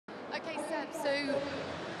So,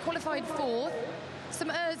 qualified fourth.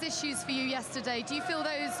 Some ERS issues for you yesterday. Do you feel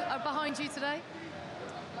those are behind you today?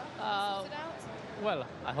 Well,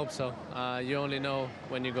 I hope so. You only know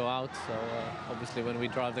when you go out. So obviously when we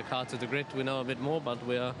drive the car to the grid, we know a bit more, but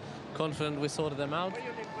we are confident we sorted them out.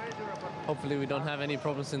 Hopefully we don't have any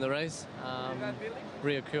problems in the race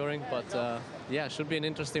reoccurring, but yeah, should be an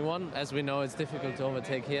interesting one. As we know, it's difficult to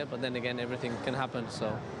overtake here, but then again, everything can happen,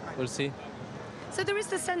 so we'll see. So there is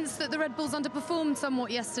the sense that the Red Bulls underperformed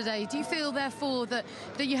somewhat yesterday. Do you feel, therefore, that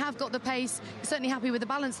you have got the pace, you're certainly happy with the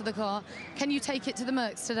balance of the car? Can you take it to the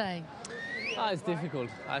Mercs today? It's difficult.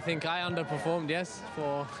 I think I underperformed, yes,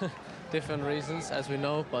 for different reasons, as we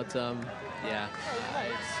know, but yeah,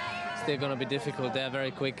 it's still going to be difficult. They're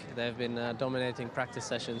very quick. They've been dominating practice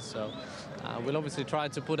sessions, so we'll obviously try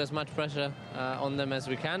to put as much pressure on them as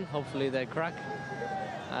we can. Hopefully they crack.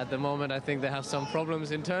 At the moment, I think they have some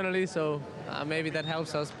problems internally, so maybe that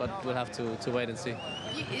helps us, but we'll have to wait and see.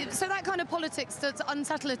 So that kind of politics to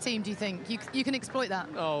unsettle a team, do you think? You can exploit that?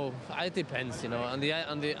 Oh, it depends, you know.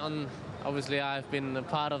 Obviously, I've been a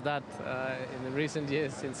part of that in the recent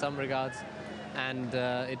years in some regards, and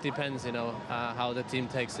it depends, you know, how the team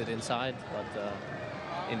takes it inside.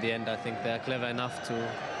 But in the end, I think they're clever enough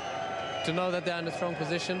to know that they're in a strong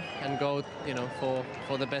position and go, you know,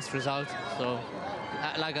 for the best result. So,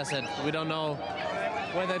 like I said, we don't know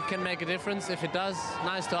whether it can make a difference. If it does,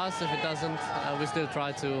 nice to us. If it doesn't, we still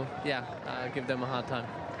try to, give them a hard time.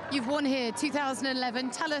 You've won here,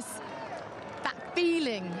 2011. Tell us that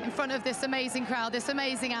feeling in front of this amazing crowd, this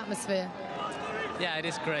amazing atmosphere. Yeah, it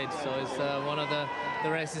is great. So it's one of the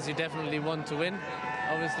races you definitely want to win.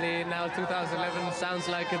 Obviously, now 2011 sounds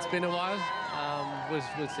like it's been a while. We'll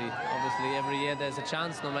see. Obviously, every year there's a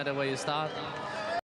chance, no matter where you start.